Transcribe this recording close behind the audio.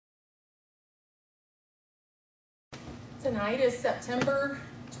Tonight is September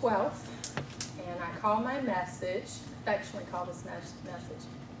 12th, and I call my message, affectionately call this message,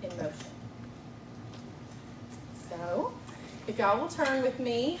 In Motion. So, if y'all will turn with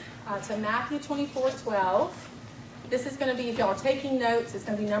me to Matthew 24:12. This is going to be, if y'all are taking notes, it's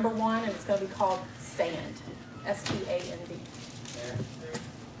going to be number 1, and it's going to be called Stand. S-T-A-N-D.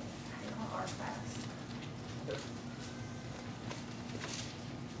 Y'all are fast.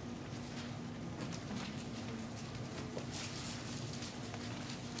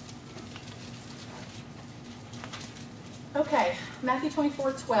 Okay, Matthew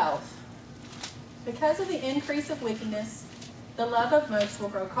 24:12. Because of the increase of wickedness, the love of most will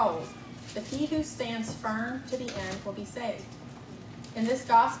grow cold, but he who stands firm to the end will be saved. And this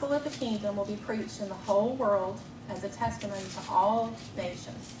gospel of the kingdom will be preached in the whole world as a testimony to all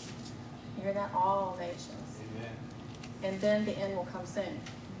nations. You hear that? All nations. Amen. And then the end will come soon.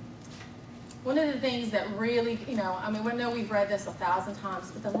 One of the things that really, we know we've read this 1,000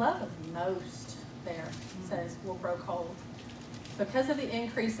 times, but the love of most there says will grow cold. Because of the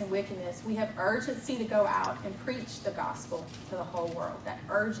increase in wickedness, we have urgency to go out and preach the gospel to the whole world. That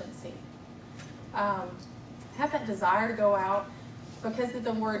urgency. Have that desire to go out, because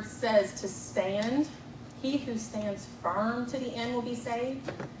the word says to stand. He who stands firm to the end will be saved.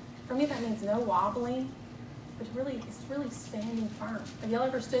 For me, that means no wobbling, but it's really standing firm. Have y'all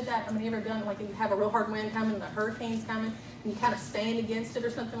ever stood that? You ever done, like, you have a real hard wind coming, the hurricane's coming, and you kind of stand against it or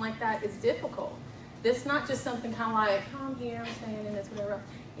something like that? It's difficult. This is not just something kind of like, oh, I'm here, I'm standing, it's whatever.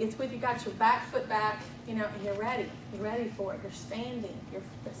 It's with you got your back foot back, and you're ready. You're ready for it. You're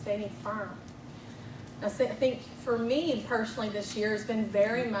standing firm. Now, I think for me personally this year has been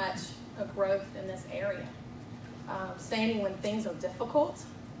very much a growth in this area. Standing when things are difficult,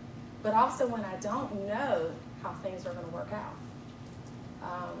 but also when I don't know how things are going to work out.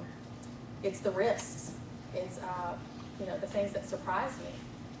 It's the risks. It's, the things that surprise me.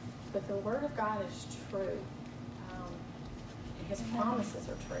 But the Word of God is true. And His promises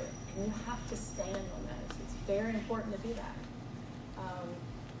are true. And you have to stand on those. It's very important to do that.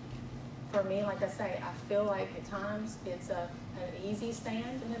 For me, like I say, I feel like at times it's an easy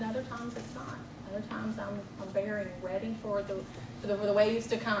stand, and at other times it's not. Other times I'm very ready for the waves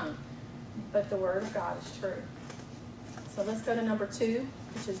to come. But the Word of God is true. So let's go to number 2,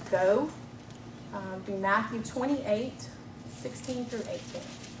 which is go. Be Matthew 28:16 through 18.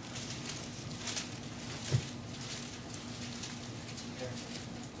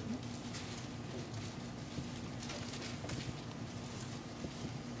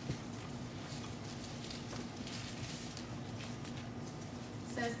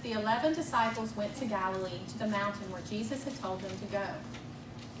 The 11 disciples went to Galilee, to the mountain where Jesus had told them to go.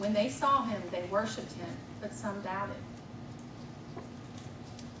 When they saw him, they worshipped him, but some doubted.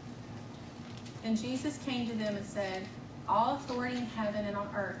 And Jesus came to them and said, all authority in heaven and on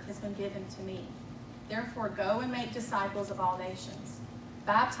earth has been given to me. Therefore go and make disciples of all nations,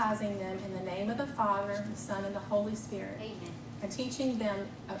 baptizing them in the name of the Father, the Son, and the Holy Spirit. Amen. And teaching them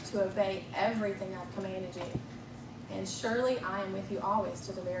to obey everything I've commanded you. And surely I am with you always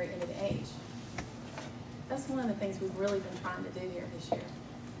to the very end of the age. That's one of the things we've really been trying to do here this year.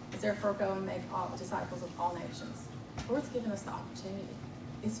 Is therefore go and make all disciples of all nations. The Lord's given us the opportunity.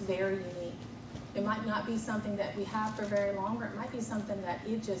 It's very unique. It might not be something that we have for very long, or it might be something that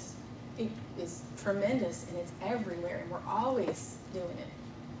it is tremendous and it's everywhere, and we're always doing it.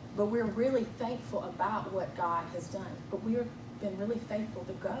 But we're really thankful about what God has done. But we've been really faithful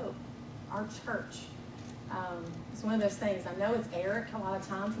to go. Our church. It's one of those things. I know it's Eric a lot of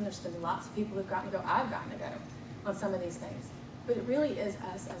times, and there's been lots of people who've gotten to go. I've gotten to go on some of these things. But it really is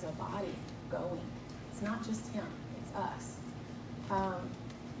us as a body going. It's not just him. It's us.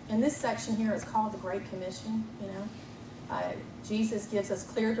 And this section here is called the Great Commission. Jesus gives us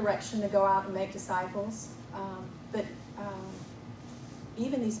clear direction to go out and make disciples. But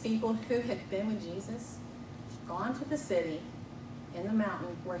even these people who had been with Jesus, gone to the city in the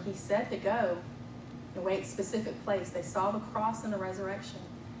mountain where he said to go, and wait specific place. They saw the cross and the resurrection.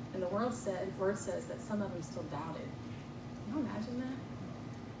 And the word says that some of them still doubted. Can you imagine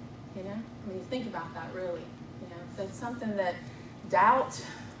that? You think about that really. That's something that doubt,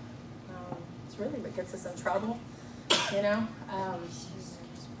 it's really what gets us in trouble.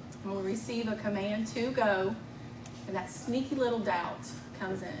 When we receive a command to go, and that sneaky little doubt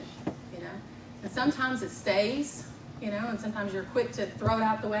comes in, And sometimes it stays, and sometimes you're quick to throw it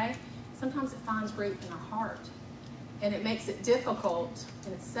out the way. Sometimes it finds root in our heart, and it makes it difficult,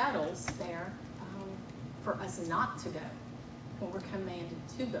 and it settles there for us not to go when we're commanded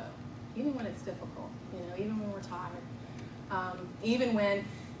to go, even when it's difficult, even when we're tired, even when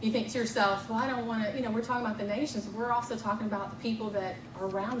You think to yourself, well, I don't want to, we're talking about the nations. We're also talking about the people that are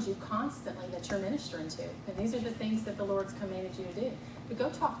around you constantly that you're ministering to. And these are the things that the Lord's commanded you to do. But go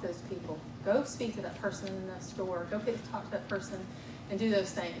talk to those people. Go speak to that person in the store. Go talk to that person and do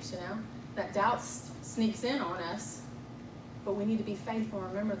those things, That doubt sneaks in on us, but we need to be faithful and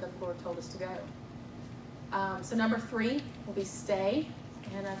remember that the Lord told us to go. So number 3 will be stay.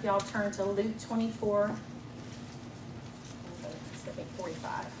 And if y'all turn to Luke 24,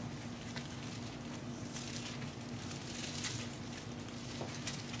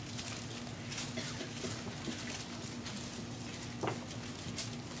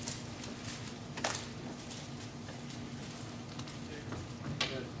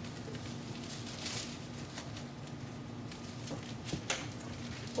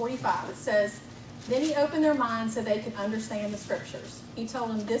 45. It says, then he opened their minds so they could understand the scriptures. He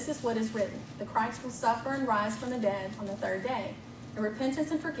told them, this is what is written. The Christ will suffer and rise from the dead on the 3rd day. And repentance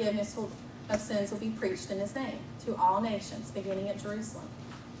and forgiveness of sins will be preached in his name to all nations, beginning at Jerusalem.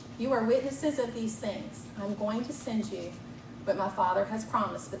 You are witnesses of these things. I'm going to send you what my Father has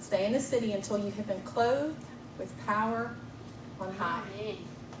promised, but stay in the city until you have been clothed with power on high.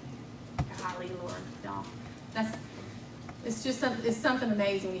 Golly, Lord, y'all. It's something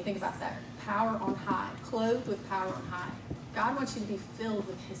amazing when you think about that. Power on high, clothed with power on high. God wants you to be filled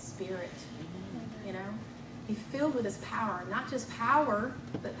with his Spirit, Be filled with his power. Not just power,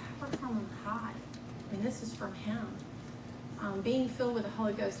 but power from on high. This is from him. Being filled with the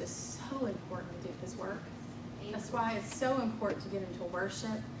Holy Ghost is so important to do his work. That's why it's so important to get into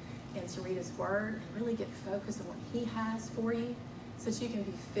worship and to read his word and really get focused on what he has for you so that you can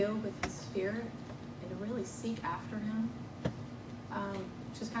be filled with his Spirit and to really seek after him.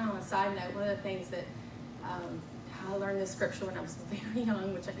 Just kind of on a side note, one of the things that I learned this scripture when I was very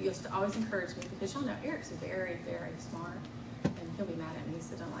young, which used to always encourage me, because y'all know Eric's very, very smart, and he'll be mad at me,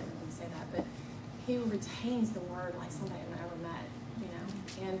 so don't like him say that, but he retains the word like somebody I've never met,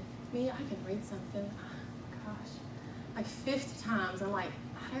 and me, I can read something, oh my gosh, like 50 times, I'm like,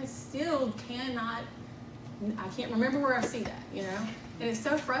 I still I can't remember where I see that, And it's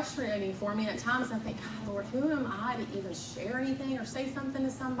so frustrating for me. At times I think, God, Lord, who am I to even share anything or say something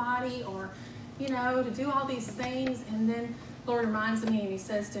to somebody or, to do all these things? And then the Lord reminds me and he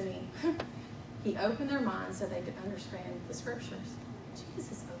says to me, he opened their minds so they could understand the scriptures.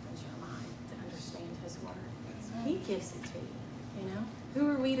 Jesus opens your mind to understand his word. He gives it to you, Who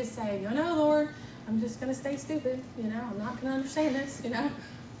are we to say, no, Lord, I'm just going to stay stupid, I'm not going to understand this,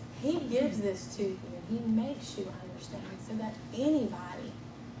 He gives this to you. He makes you understand so that anybody,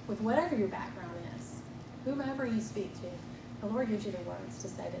 with whatever your background is, whomever you speak to, the Lord gives you the words to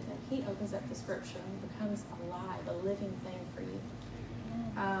say to them. He opens up the scripture and it becomes alive, a living thing for you.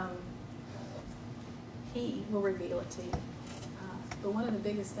 He will reveal it to you. But one of the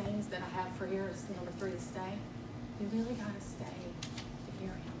biggest things that I have for here is number 3, stay. You really got to stay to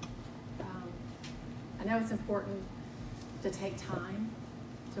hear him. I know it's important to take time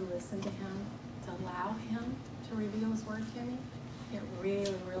to listen to him, to allow him to reveal his word to me. Get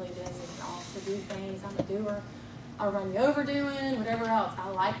really, really busy, y'all, to do things. I'm a doer. I'll run you over doing whatever else I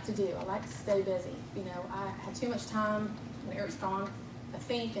like to do. I like to stay busy. I have too much time when Eric's gone to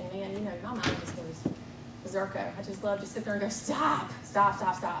think, and man, my mind just goes berserko. I just love to sit there and go, stop.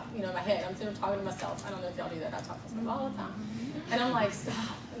 In my head, I'm sitting there talking to myself. I don't know if y'all do that. I talk to myself all the time. And I'm like,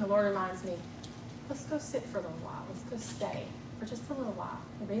 stop. And the Lord reminds me, let's go sit for a little while. Let's go stay for just a little while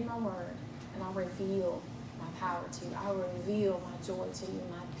and read my word, and I'll reveal my power to you. I will reveal my joy to you,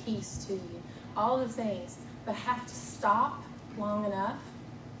 my peace to you, all the things. But I have to stop long enough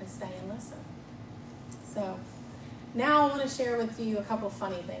and stay and listen. So now I want to share with you a couple of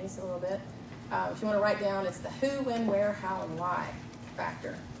funny things a little bit. If you want to write down, it's the who, when, where, how, and why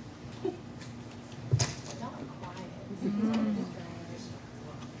factor. Y'all are quiet.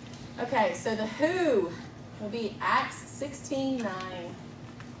 Okay, so the who will be Acts 16:9.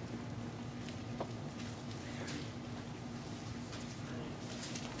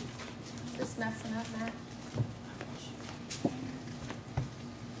 Just messing up, Matt.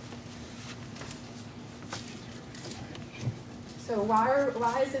 So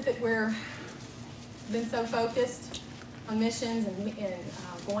why is it that we're been so focused on missions and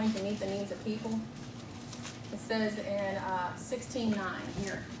going to meet the needs of people? It says in 16:9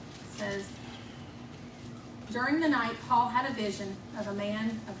 here. It says, during the night, Paul had a vision of a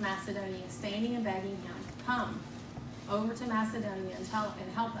man of Macedonia standing and begging him, come over to Macedonia and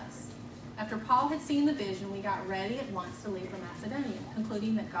help us. After Paul had seen the vision, we got ready at once to leave for Macedonia,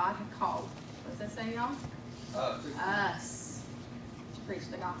 concluding that God had called, what does that say, y'all? Us to preach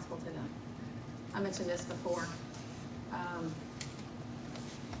the gospel to them. I mentioned this before.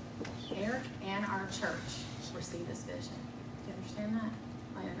 Eric and our church receive this vision. Do you understand that?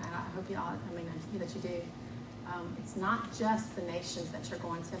 And I hope you all, I know that you do. It's not just the nations that you're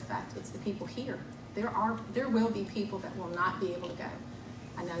going to affect, it's the people here. There will be people that will not be able to go.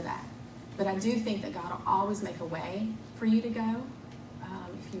 I know that. But I do think that God will always make a way for you to go.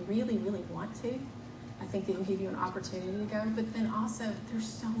 If you really, really want to, I think that He'll give you an opportunity to go. But then also, there's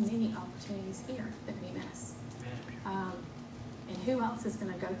so many opportunities here that we miss. And who else is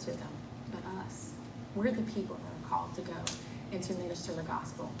going to go to them but us? We're the people that are called to go and to minister the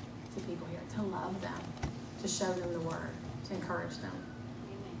gospel to people here, to love them, to show them the word, to encourage them.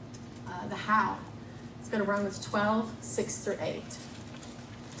 The how. Let's go to Romans 12, 6 through 8.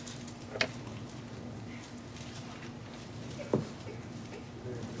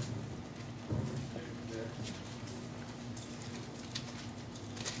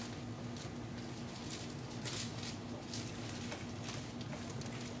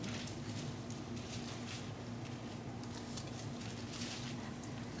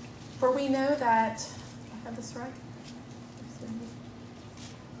 For we know that, I have this right?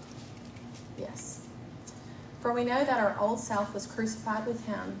 Yes. For we know that our old self was crucified with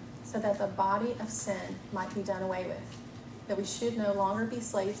Him, so that the body of sin might be done away with, that we should no longer be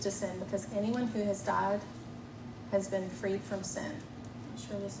slaves to sin, because anyone who has died has been freed from sin. I'm not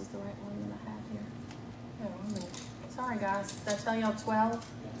sure this is the right one that I have here. Oh, sorry guys. Did I tell y'all 12?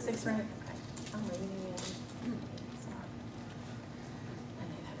 6 or 8? Okay. I'm reading it. Sorry. I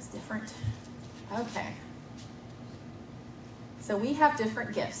knew that was different. Okay. So we have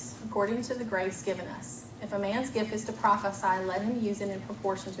different gifts according to the grace given us. If a man's gift is to prophesy, let him use it in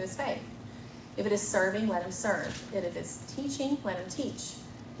proportion to his faith. If it is serving, let him serve. If it's teaching, let him teach.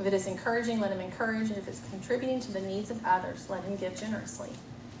 If it is encouraging, let him encourage. And if it's contributing to the needs of others, let him give generously.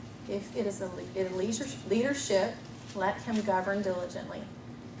 If it is leadership, let him govern diligently.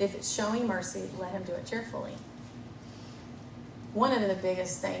 If it's showing mercy, let him do it cheerfully. One of the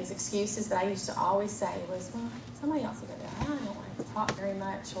biggest excuses that I used to always say was, well, somebody else will go there. I don't want to talk very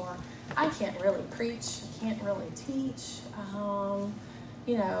much, or I can't really preach, I can't really teach.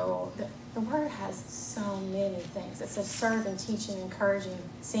 The Word has so many things. It says serving, teaching, encouraging,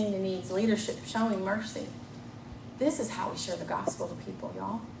 seeing the needs, leadership, showing mercy. This is how we share the gospel to people,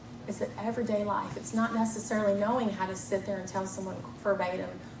 y'all. It's the everyday life. It's not necessarily knowing how to sit there and tell someone verbatim,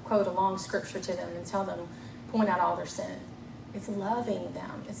 quote a long scripture to them and tell them, point out all their sin. It's loving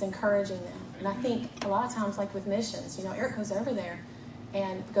them. It's encouraging them. And I think a lot of times, like with missions, Eric goes over there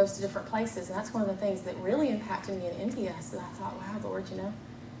and goes to different places. And that's one of the things that really impacted me in India. So I thought, wow, Lord,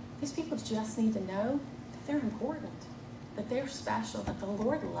 these people just need to know that they're important, that they're special, that the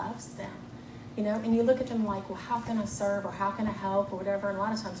Lord loves them. And you look at them like, well, how can I serve, or how can I help, or whatever. And a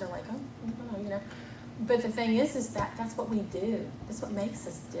lot of times they're like, oh, I don't know. But the thing is that that's what we do. That's what makes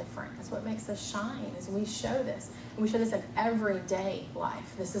us different. That's what makes us shine, is we show this. And we show this in everyday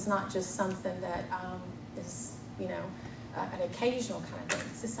life. This is not just something that is, an occasional kind of thing.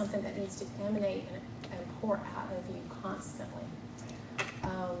 This is something that needs to emanate and pour out of you constantly.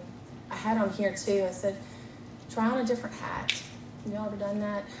 I had on here too, I said, try on a different hat. Have y'all ever done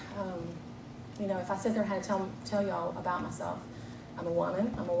that? If I sit there and had to tell y'all about myself, I'm a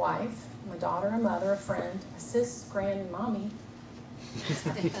woman, I'm a wife, I'm a daughter, a mother, a friend, a sis, grandmommy.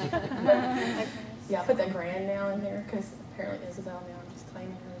 Yeah, I put that grand now in there because apparently Isabel now I'm just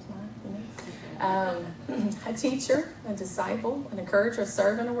claiming her as mine. A teacher, a disciple, an encourager, a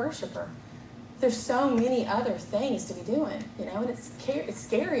servant, a worshiper. There's so many other things to be doing, and it's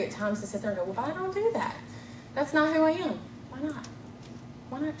scary at times to sit there and go, well, if I don't do that, that's not who I am. Why not?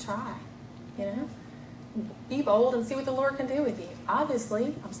 Why not try? Be bold and see what the Lord can do with you.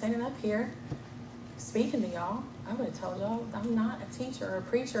 Obviously, I'm standing up here speaking to y'all. I would have told y'all I'm not a teacher or a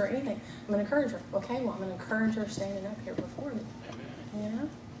preacher or anything. I'm an encourager. Okay, well, I'm an encourager standing up here before you.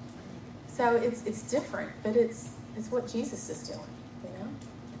 So it's different, but it's what Jesus is doing.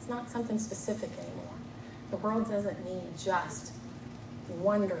 It's not something specific anymore. The world doesn't need just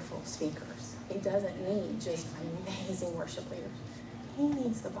wonderful speakers. He doesn't need just amazing worship leaders. He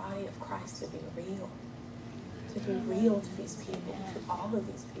needs the body of Christ to be real. To be real to these people, to all of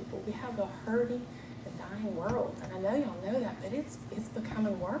these people. We have a hurting and dying world. And I know y'all know that, but it's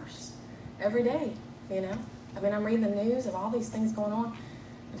becoming worse every day, I'm reading the news of all these things going on.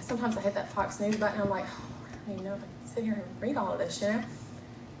 And sometimes I hit that Fox News button and I'm like, oh, I don't even know if I can sit here and read all of this,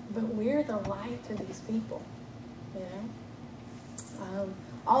 But we're the light to these people,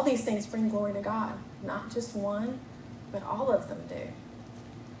 all these things bring glory to God. Not just one, but all of them do.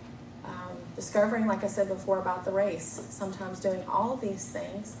 Discovering, like I said before about the race, sometimes doing all of these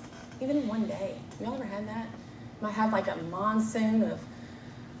things, even in one day. Have y'all ever had that? You might have like a monsoon of,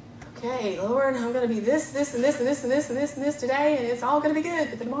 okay, Lord, I'm going to be this, this, and this, and this, and this, and this, and this today, and it's all going to be good.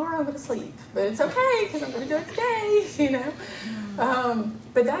 But then tomorrow I'm going to sleep. But it's okay because I'm going to do it today,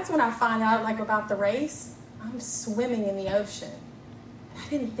 But that's when I find out, like, about the race. I'm swimming in the ocean. I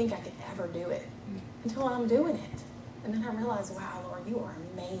didn't think I could ever do it until I'm doing it. And then I realized, wow, Lord, you are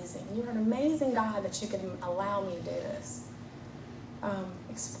amazing. You're an amazing God that you can allow me to do this.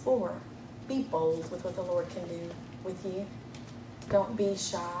 Explore. Be bold with what the Lord can do with you. Don't be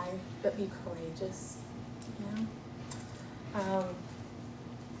shy, but be courageous.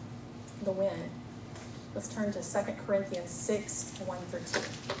 The win. Let's turn to 2 Corinthians 6, 1 through 2.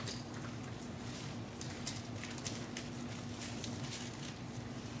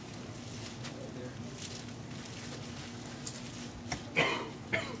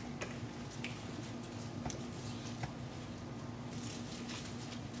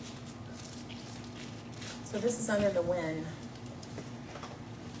 So this is under the win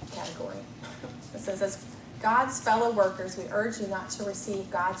category. It says, as God's fellow workers, we urge you not to receive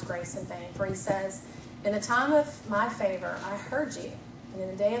God's grace in vain. For he says, in the time of my favor, I heard you. And in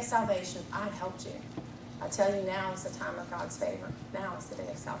the day of salvation, I helped you. I tell you, now is the time of God's favor. Now is the day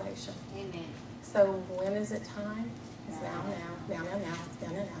of salvation. Amen. So when is it time? It's now.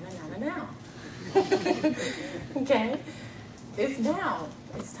 Okay? It's now.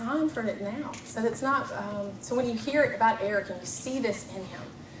 It's time for it now. So it's not, so when you hear about Eric and you see this in him,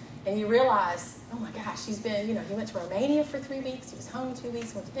 and you realize, oh my gosh, he's been, he went to Romania for 3 weeks, he was home 2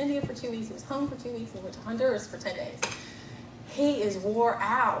 weeks, he went to India for 2 weeks, he was home for 2 weeks, and he went to Honduras for 10 days. He is wore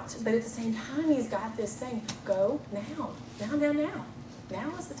out, but at the same time, he's got this thing, go now.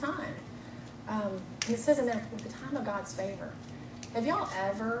 Now is the time. And it says in there, the time of God's favor. Have y'all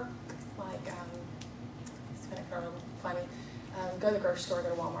ever, it's kind of funny, go to the grocery store, go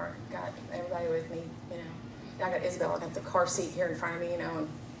to Walmart, got everybody with me, I got Isabel, I got the car seat here in front of me, and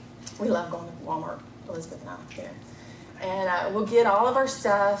we love going to Walmart, Elizabeth and I, And we'll get all of our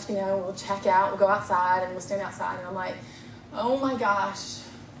stuff, we'll check out, we'll go outside, and we'll stand outside, and I'm like, oh my gosh,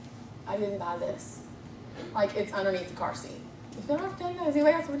 I didn't buy this. Like, it's underneath the car seat. Have you ever done that? Has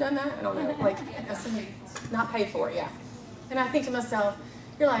anybody else ever done that? I don't know. Like, not paid for it, yeah. And I think to myself,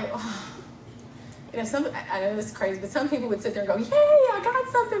 you're like, oh. I know this is crazy, but some people would sit there and go, yay, I got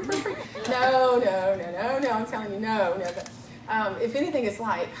something for free. No, I'm telling you, no. But, if anything, it's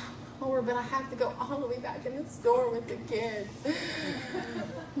like, Lord, but I have to go all the way back in the store with the kids.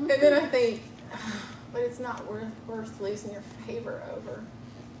 And then I think, but it's not worth losing your favor over.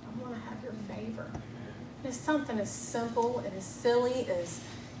 I want to have your favor. And it's something as simple and as silly as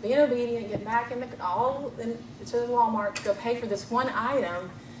being obedient, getting back to the Walmart to go pay for this one item.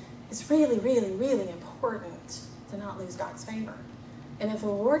 It's really, really, really important to not lose God's favor. And if the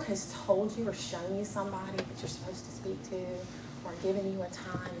Lord has told you or shown you somebody that you're supposed to speak to, or given you a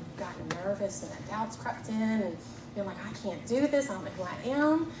time and you've gotten nervous and that doubt's crept in and you're like, I can't do this, I don't know who I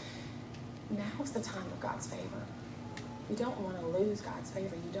am, now's the time of God's favor. You don't want to lose God's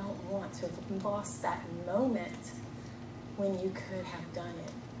favor. You don't want to have lost that moment when you could have done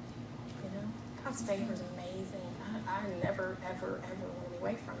it. God's favor is amazing. I never, ever, ever want to be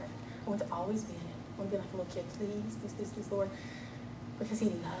away from it. I want to always be in it. I want to be like a little kid, please, Lord. Because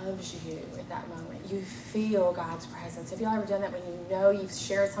he loves you at that moment. You feel God's presence. Have y'all ever done that when you know you've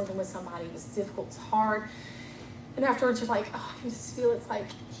shared something with somebody, it was difficult, it's hard, and afterwards you're like, oh, I can just feel it's like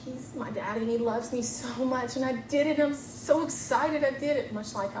he's my daddy and he loves me so much and I did it and I'm so excited I did it.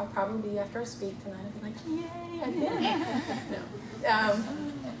 Much like I'll probably be after I speak tonight. I'll be like, yay, I did it. No.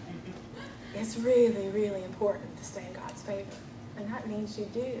 It's really, really important to stay in God's favor. And that means you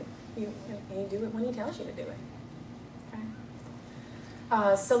do. You do it when he tells you to do it.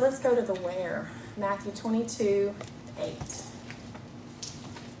 Okay? So let's go to the where. Matthew 22, 8.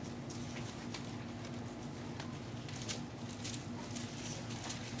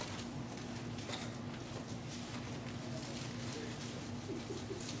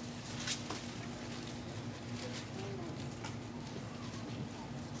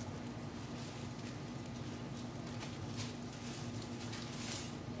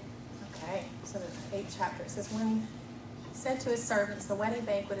 So the 8th chapter, it says, when he said to his servants, the wedding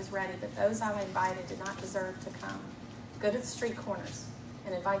banquet is ready, but those I invited did not deserve to come. Go to the street corners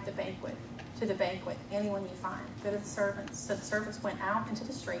and invite to the banquet anyone you find. Go to the servants. So the servants went out into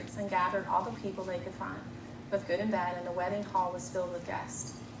the streets and gathered all the people they could find, both good and bad, and the wedding hall was filled with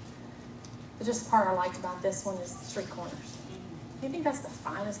guests. But just the part I liked about this one is the street corners. Do you think that's the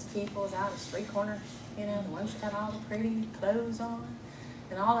finest of people is out at the street corner? The ones that got all the pretty clothes on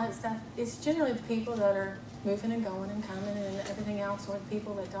and all that stuff. It's generally the people that are moving and going and coming and everything else, or the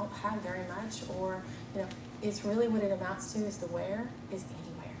people that don't have very much, or, it's really what it amounts to is the where is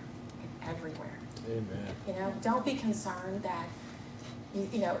anywhere. everywhere. Amen. You know, don't be concerned that,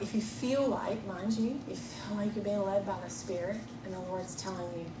 you know, if you feel like, mind you, you feel like you're being led by the Spirit and the Lord's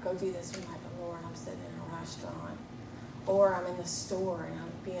telling you, go do this, you're like, oh, Lord, I'm sitting in a restaurant, or I'm in the store and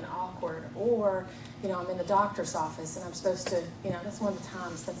I'm being awkward, or, you know, I'm in the doctor's office and I'm supposed to, you know, that's one of the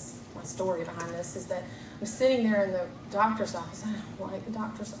times, that's my story behind this, is that I'm sitting there in the doctor's office. I don't like the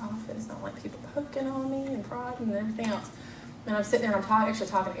doctor's office. I don't like people poking on me and prodding and everything else. And I'm sitting there and I'm actually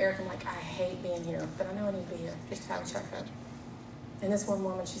talking to Eric. I'm like, I hate being here, but I know I need to be here just to have a checkup. And this one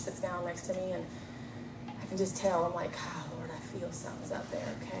woman, she sits down next to me and I can just tell, I'm like, oh, Lord, I feel something's up there,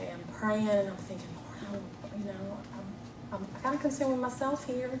 okay? I'm praying and I'm thinking, Lord, I'm kind of consumed with myself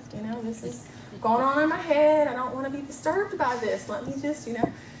here. You know, this is going on in my head. I don't want to be disturbed by this. Let me just, you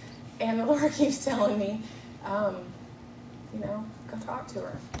know. And the Lord keeps telling me, you know, go talk to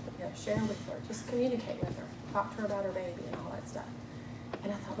her. You know, share with her. Just communicate with her. Talk to her about her baby and all that stuff.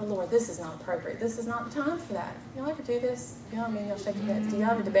 And I thought, well, Lord, this is not appropriate. This is not the time for that. You'll ever do this? You know what I mean? You'll shake your heads. Do you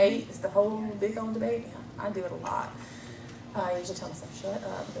have a debate? It's the whole big old debate. Yeah, I do it a lot. I usually tell myself, shut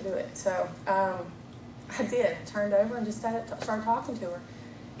up, but do it. So I did. I turned over and just started talking to her.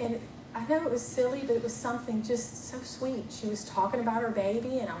 And I know it was silly, but it was something just so sweet. She was talking about her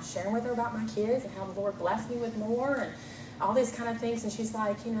baby, and I was sharing with her about my kids and how the Lord blessed me with more and all these kind of things. And she's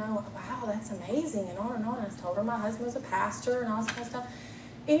like, you know, wow, that's amazing, and on and on. And I told her my husband was a pastor and all this kind of stuff.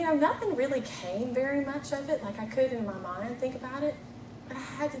 And, you know, nothing really came very much of it. Like, I could in my mind think about it, but I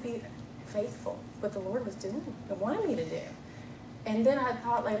had to be faithful what the Lord was doing and wanted me to do. And then I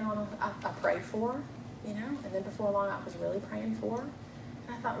thought later on, I prayed for her, you know, and then before long I was really praying for her.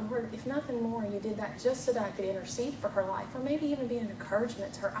 And I thought, Lord, if nothing more, you did that just so that I could intercede for her life, or maybe even be an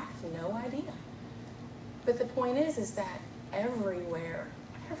encouragement to her. I have no idea. But the point is that everywhere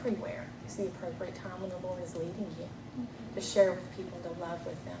is the appropriate time when the Lord is leading you to share with people, to love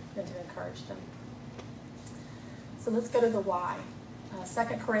with them, and to encourage them. So let's go to the why.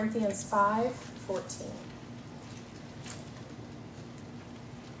 2 Corinthians 5:14.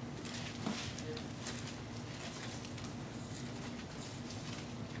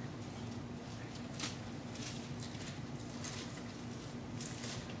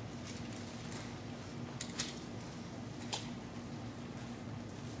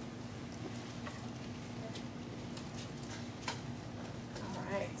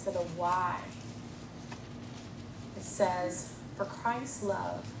 So the why. It says, for Christ's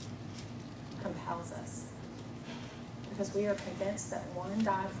love compels us. Because we are convinced that one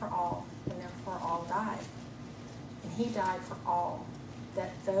died for all, and therefore all died. And he died for all,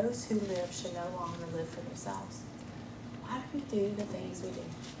 that those who live should no longer live for themselves. Why do we do the things we do?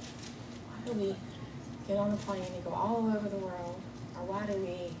 Why do we get on a plane and go all over the world? Or why do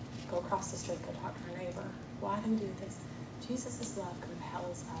we go across the street, go talk to our neighbor? Why do we do this? Jesus' love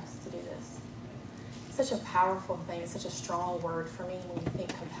compels us to do this. It's such a powerful thing. It's such a strong word for me when you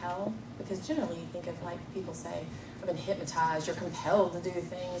think compel, because generally you think of, like, people say, I've been hypnotized, you're compelled to do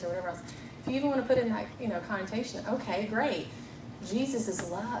things or whatever else. If you even want to put in that, you know, connotation, okay, great.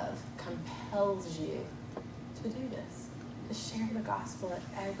 Jesus' love compels you to do this, to share the gospel at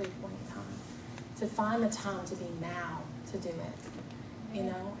every point in time, to find the time to be now to do it, you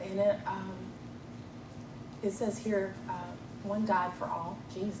know, and it says here, one died for all,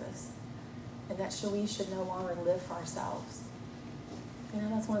 Jesus, and that we should no longer live for ourselves. You know,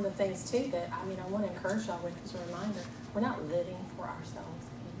 that's one of the things, too, that, I want to encourage y'all with as a reminder. We're not living for ourselves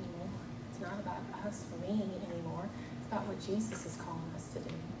anymore. It's not about us, for me, anymore. It's about what Jesus is calling us to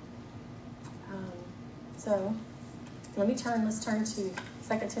do. So, let's turn to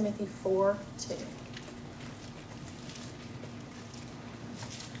 2 Timothy 4:2.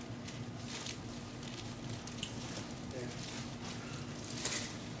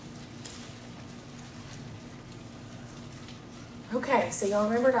 Okay, so y'all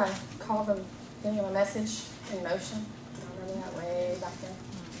remembered I called the beginning of my message in motion? Y'all remember that way back then?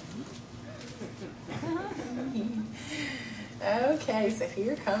 Okay, so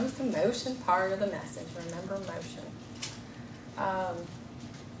here comes the motion part of the message. Remember motion.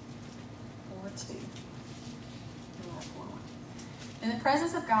 4:2. In the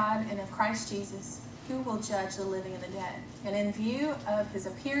presence of God and of Christ Jesus, who will judge the living and the dead, and in view of his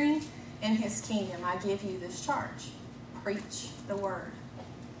appearing in his kingdom, I give you this charge. Preach the word.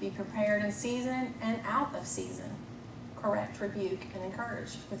 Be prepared in season and out of season. Correct, rebuke, and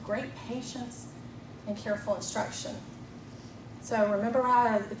encourage with great patience and careful instruction. So remember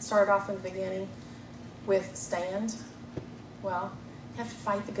how it started off in the beginning with stand? Well, you have to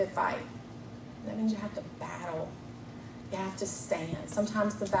fight the good fight. That means you have to battle. You have to stand.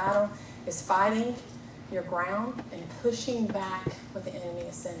 Sometimes the battle is fighting your ground and pushing back what the enemy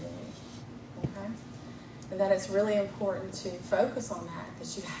is sending you. Okay? And that it's really important to focus on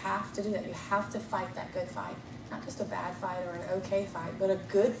that you have to do that. You have to fight that good fight. Not just a bad fight or an okay fight, but a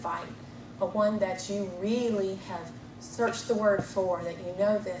good fight. A one that you really have searched the Word for, that you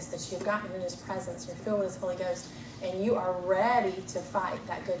know this, that you've gotten in His presence, you're filled with His Holy Ghost, and you are ready to fight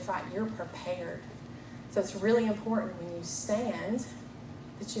that good fight. You're prepared. So it's really important when you stand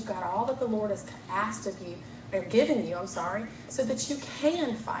that you've got all that the Lord has asked of you, or given you, so that you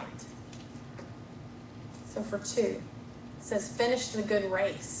can fight. So for 2, it says finish the good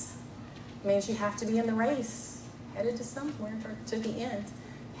race. It means you have to be in the race, headed to somewhere, to the end.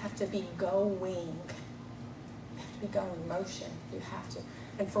 You have to be going. You have to be going, motion. You have to.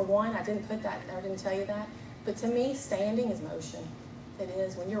 And for 1, I didn't tell you that, but to me, standing is motion. It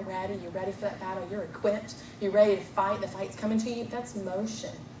is. When you're ready for that battle, you're equipped, you're ready to fight, the fight's coming to you, that's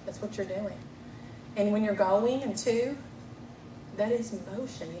motion. That's what you're doing. And when you're going, and 2, that is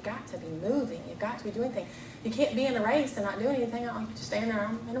motion. You got to be moving. You've got to be doing things. You can't be in a race and not do anything. Oh, you just stand there,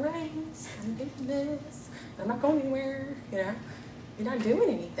 I'm in a race, I'm doing this, I'm not going anywhere, You're not doing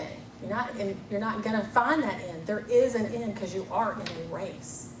anything. You're not going to find that end. There is an end because you are in a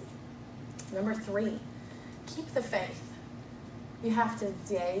race. Number 3, keep the faith. You have to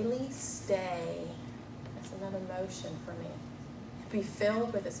daily stay. That's another motion for me. Be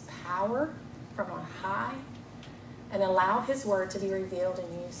filled with His power from on high and allow His Word to be revealed in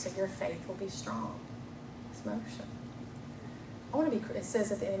you so your faith will be strong. It's motion. It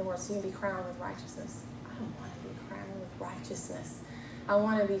says at the end of the world, so you can be crowned with righteousness. I don't want to be crowned with righteousness. I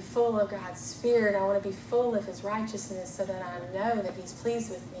want to be full of God's Spirit. I want to be full of His righteousness so that I know that He's pleased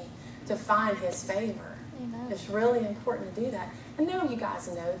with me, to find His favor. Amen. It's really important to do that. I know you guys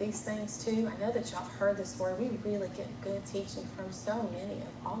know these things too. I know that y'all have heard this word. We really get good teaching from so many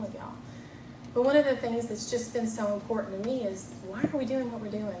of all of y'all. But one of the things that's just been so important to me is, why are we doing what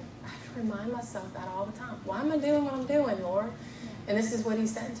we're doing? I have to remind myself that all the time. Why am I doing what I'm doing, Lord? And this is what He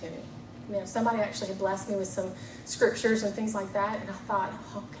said to me. Somebody actually had blessed me with some scriptures and things like that, and I thought,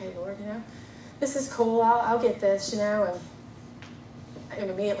 okay, Lord, this is cool. I'll get this, and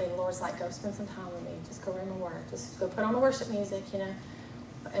immediately the Lord's like, go spend some time with me. Just go read my Word. Just go put on the worship music,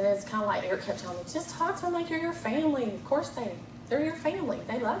 And it's kind of like Eric kept telling me, just talk to them like you're your family. Of course they're your family.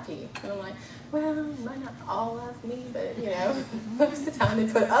 They love you. And I'm like, well, they might not all love me, but, most of the time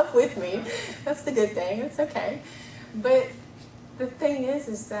they put up with me. That's the good thing. It's okay. But the thing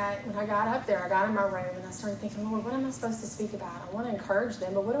is that when I got up there, I got in my room and I started thinking, Lord, what am I supposed to speak about? I want to encourage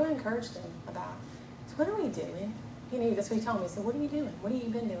them, but what do I encourage them about? So what are we doing? That's what He told me. He said, what are you doing? What have you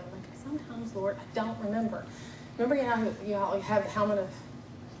been doing? I'm like, sometimes, Lord, I don't remember. Remember, you have the helmet of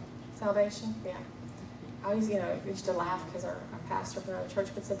salvation? Yeah. I always, used to laugh because our pastor from our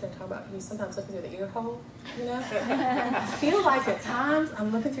church would sit there and talk about you sometimes looking through the ear hole, I feel like at times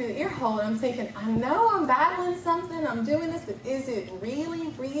I'm looking through the ear hole and I'm thinking, I know I'm battling something, I'm doing this, but is it really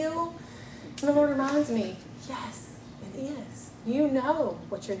real? And the Lord reminds me, yes, it is. You know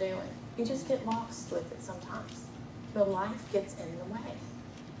what you're doing. You just get lost with it sometimes. The life gets in the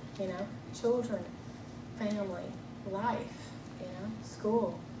way. Children, family, life,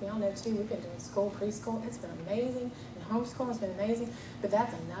 school. Y'all know too, we've been doing school, preschool. It's been amazing. And homeschool has been amazing. But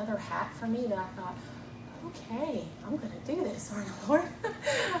that's another hat for me that I thought, okay, I'm going to do this, aren't I, Lord?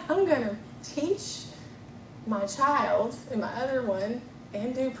 I'm going to teach my child and my other one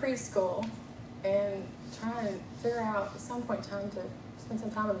and do preschool and try and figure out at some point in time to spend some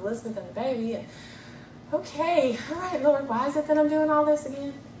time with Elizabeth and the baby. And okay, all right, Lord, why is it that I'm doing all this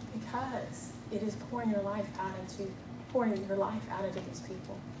again? Because it is pouring your life out into these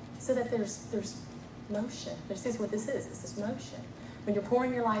people, so that there's motion. This is what this is. It's this motion. When you're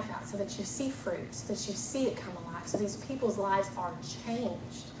pouring your life out, so that you see fruit, so that you see it come alive, so these people's lives are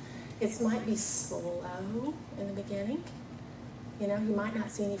changed. It might be slow in the beginning. You might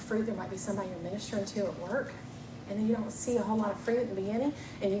not see any fruit. There might be somebody you're ministering to at work, and then you don't see a whole lot of fruit at the beginning,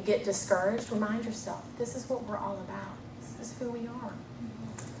 and you get discouraged. Remind yourself, this is what we're all about. This is who we are.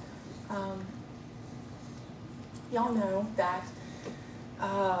 Y'all know that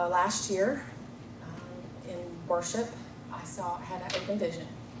last year in worship, I had an open vision.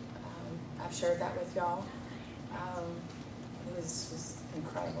 I've shared that with y'all. It was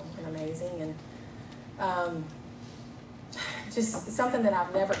incredible and amazing, and just something that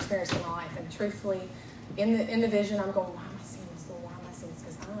I've never experienced in my life. And truthfully, in the vision, I'm going, why am I seeing this, Lord? Why am I seeing this?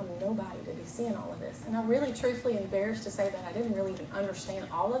 Because I'm nobody to be seeing all of this. And I'm really truthfully embarrassed to say that I didn't really even understand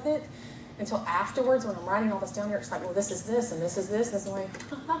all of it until afterwards, when I'm writing all this down here. It's like, well, this is this, and this is this, and I'm like,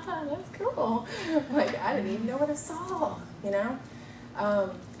 that's cool. Like, I didn't even know what I saw,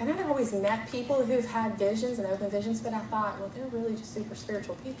 And I'd always met people who've had visions and open visions, but I thought, well, they're really just super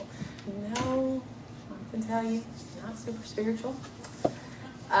spiritual people. No, I can tell you, not super spiritual.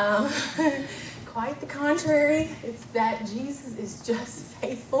 Quite the contrary. It's that Jesus is just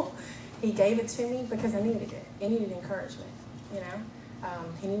faithful. He gave it to me because I needed it. I needed encouragement, you know.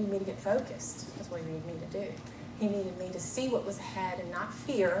 He needed me to get focused. That's what he needed me to do. He needed me to see what was ahead and not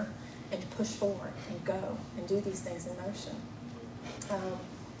fear, and to push forward and go and do these things in motion.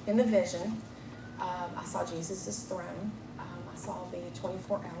 In the vision, I saw Jesus' throne. I saw the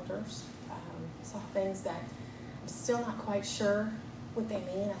 24 elders. I saw things that I'm still not quite sure what they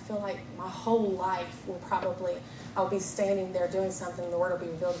mean. I feel like my whole life I'll be standing there doing something, the word will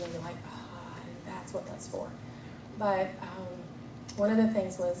be revealed to me and be like, that's what that's for. But one of the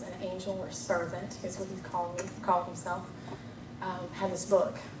things was an angel or servant, is what he called himself, had this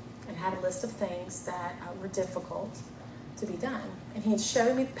book and had a list of things that were difficult to be done. And he had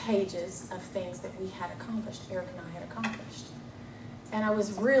showed me the pages of things that we had accomplished, Eric and I had accomplished. And I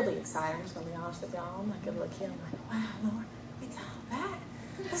was really excited. I'm just going to be honest with y'all. I'm like a little kid. I'm like, wow, Lord, we done all that?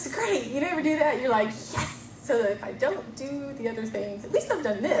 That's great. You never do that. You're like, yes. So that if I don't do the other things, at least I've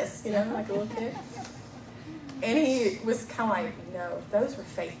done this, you know, like a little kid. And he was kind of like, no, those were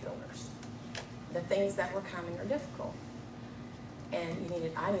faith builders. The things that were coming are difficult. And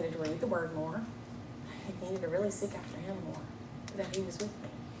I needed to read the word more. I needed to really seek after him more, that he was with me.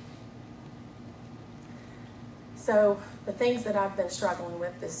 So the things that I've been struggling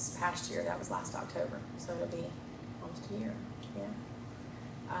with this past year, that was last October, so it'll be almost a year.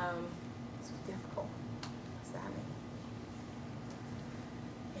 Yeah. It's difficult. What's that mean?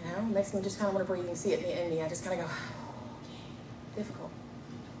 You know, it makes me just kind of want to breathe. You can see it in me. I just kind of go, difficult.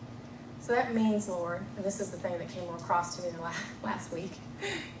 So that means, Lord, and this is the thing that came across to me last week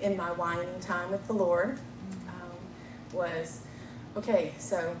in my whining time with the Lord, was, okay,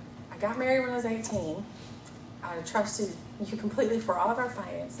 so I got married when I was 18. I trusted you completely for all of our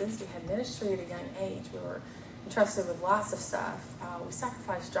finances. We had ministry at a young age. We were entrusted with lots of stuff. We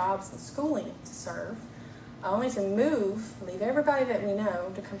sacrificed jobs and schooling to serve, only to leave everybody that we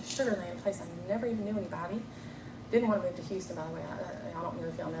know to come to Sugar Land, a place I never even knew anybody. Didn't want to move to Houston, by the way. I don't know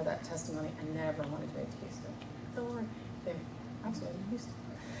if y'all know that testimony. I never wanted to move to Houston. The Lord did. I was moving to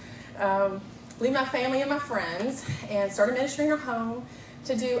Houston. Leave my family and my friends and started ministering in our home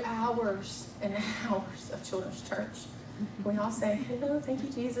to do hours and hours of children's church. We all say, hello, thank you,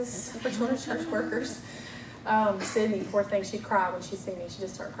 Jesus, for children's church workers. Sydney, poor thing, she'd cry when she'd see me. She'd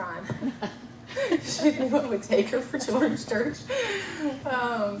just start crying. She didn't know what would take her for children's church.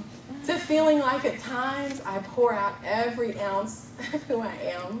 To feeling like at times I pour out every ounce of who I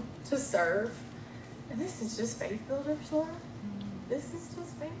am to serve. And this is just faith builders, Lord. This is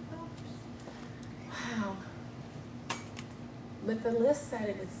just faith builders. Wow. But the list said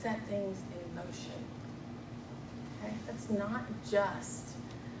it would set things in motion. Okay? That's not just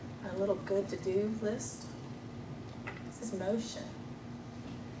a little good to do list. This is motion.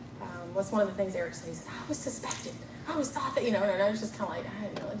 What's one of the things Eric said? He said, I was suspected. I always thought that, and I was just kind of like, I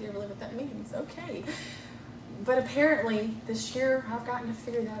had no idea really what that means. Okay. But apparently, this year, I've gotten to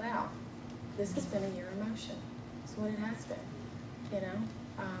figure that out. This has been a year of motion. That's what it has been,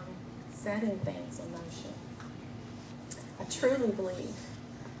 setting things in motion. I truly believe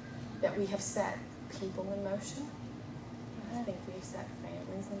that we have set people in motion. I think we've set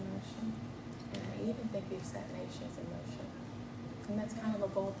families in motion. And I even think we've set nations in motion. And that's kind of a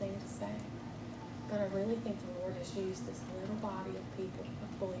bold thing to say. But I really think the Lord has used this little body of people,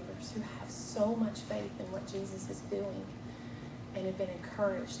 of believers, who have so much faith in what Jesus is doing and have been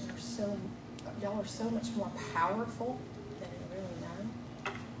encouraged. And y'all are so much more powerful than you really know.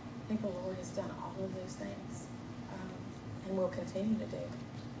 I think the Lord has done all of those things and will continue to do.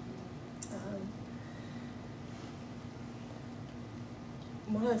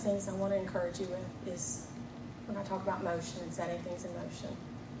 One of the things I want to encourage you with is, when I talk about motion and setting things in motion,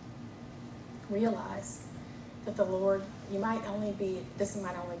 realize that the Lord, this might only be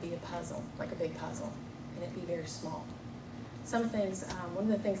a puzzle, like a big puzzle, and it'd be very small. Some things, one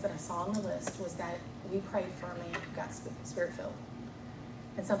of the things that I saw on the list was that we prayed for a man who got spirit-filled.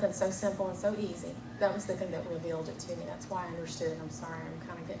 And something so simple and so easy, that was the thing that revealed it to me. That's why I understood it. I'm sorry, I'm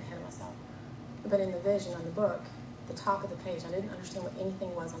kind of getting ahead of myself. But in the vision on the book, the top of the page, I didn't understand what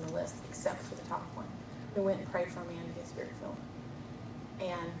anything was on the list except for the top one. We went and prayed for a man to get spirit-filled.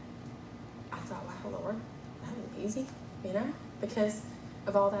 And I thought, wow, Lord, that was easy, because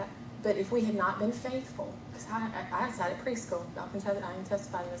of all that. But if we had not been faithful, because I decided preschool, I can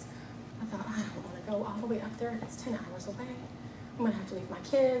testify to this, I thought, I don't want to go all the way up there. It's 10 hours away. I'm going to have to leave my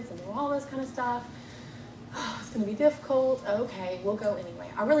kids and do all this kind of stuff. Oh, it's going to be difficult. Okay, we'll go anyway.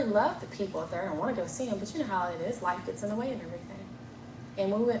 I really love the people up there. I want to go see them, but you know how it is. Life gets in the way of everything.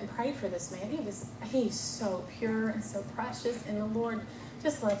 And we went and prayed for this man. He's so pure and so precious, and the Lord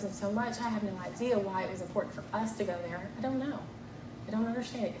just loves him so much. I have no idea why it was important for us to go there. I don't know. I don't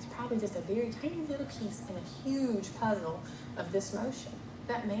understand it. It's probably just a very tiny little piece in a huge puzzle of this motion.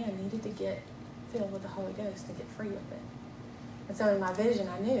 That man needed to get filled with the Holy Ghost and get free of it. And so in my vision,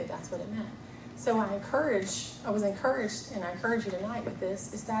 I knew that's what it meant. So I was encouraged, and I encourage you tonight with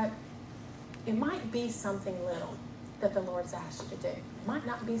this, is that it might be something little that the Lord's asked you to do. It might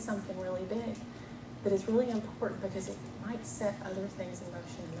not be something really big, but it's really important because it might set other things in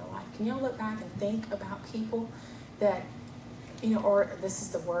motion in their life. Can y'all look back and think about people that, or this is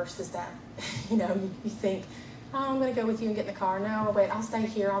the worst, is that, you think, oh, I'm going to go with you and get in the car. No, wait, I'll stay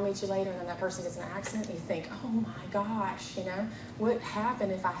here. I'll meet you later. And then that person gets in an accident. And you think, oh my gosh, what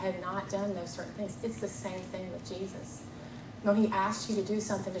happened if I had not done those certain things? It's the same thing with Jesus. When he asked you to do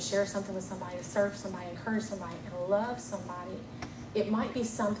something, to share something with somebody, to serve somebody, encourage somebody, and love somebody, it might be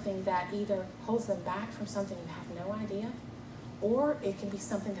something that either holds them back from something you have no idea, or it can be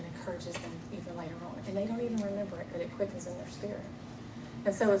something that encourages them even later on. And they don't even remember it, but it quickens in their spirit.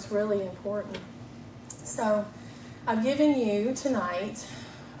 And so it's really important. So I've given you tonight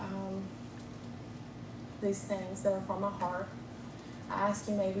these things that are from my heart. I ask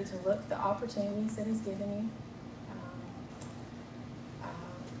you maybe to look the opportunities that he's given you.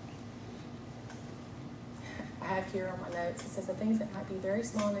 I have here on my notes, it says the things that might be very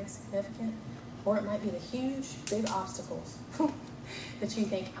small and insignificant, or it might be the huge, big obstacles that you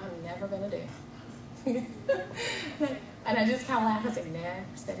think, I'm never going to do. And I just kind of laugh and say, never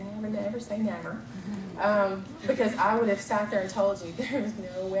say never, never say never. Because I would have sat there and told you there's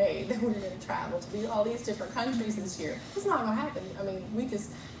no way that we're going to travel to all these different countries this year. It's not going to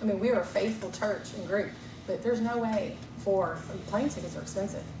happen. We're a faithful church and group, but there's no way plane tickets are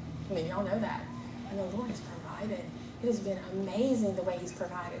expensive. Y'all know that. And the Lord has provided. It has been amazing the way he's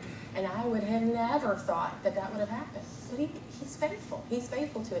provided. And I would have never thought that would have happened. But he's faithful. He's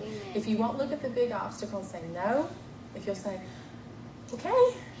faithful to it. Amen. If you won't look at the big obstacle and say no, if you'll say,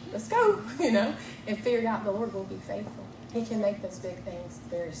 okay, let's go, and figure out the Lord will be faithful. He can make those big things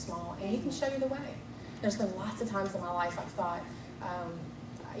very small, and he can show you the way. There's been lots of times in my life I've thought,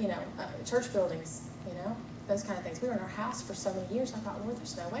 church buildings, those kind of things. We were in our house for so many years. I thought, Lord,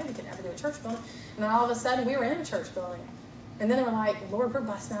 there's no way we could ever do a church building. And then all of a sudden, we were in a church building. And then they were like, Lord, we're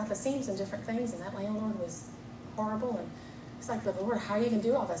busting out the seams and different things. And that landlord was horrible. And it's like, but Lord, how are you going to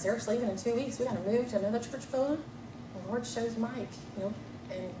do all this? Eric's leaving in 2 weeks. We got to move to another church building. The Lord shows Mike,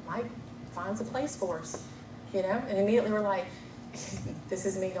 and Mike finds a place for us, And immediately we're like, this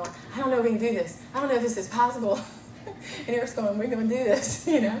is me going, I don't know if we can do this. I don't know if this is possible. And Eric's going, we're going to do this,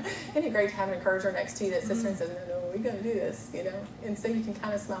 Isn't it great to have an encourager next to you that sits there and says, no, we're going to do this, And so you can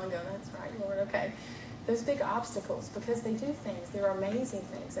kind of smile and go, that's right, Lord, okay. Those big obstacles, because they do things. They're amazing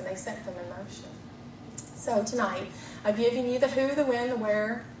things, and they set them in motion. So tonight, I've given you the who, the when, the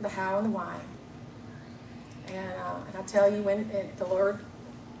where, the how, and the why. And I'll tell you the Lord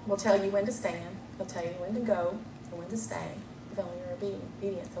will tell you when to stand. He'll tell you when to go and when to stay, if only you're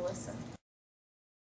obedient to listen.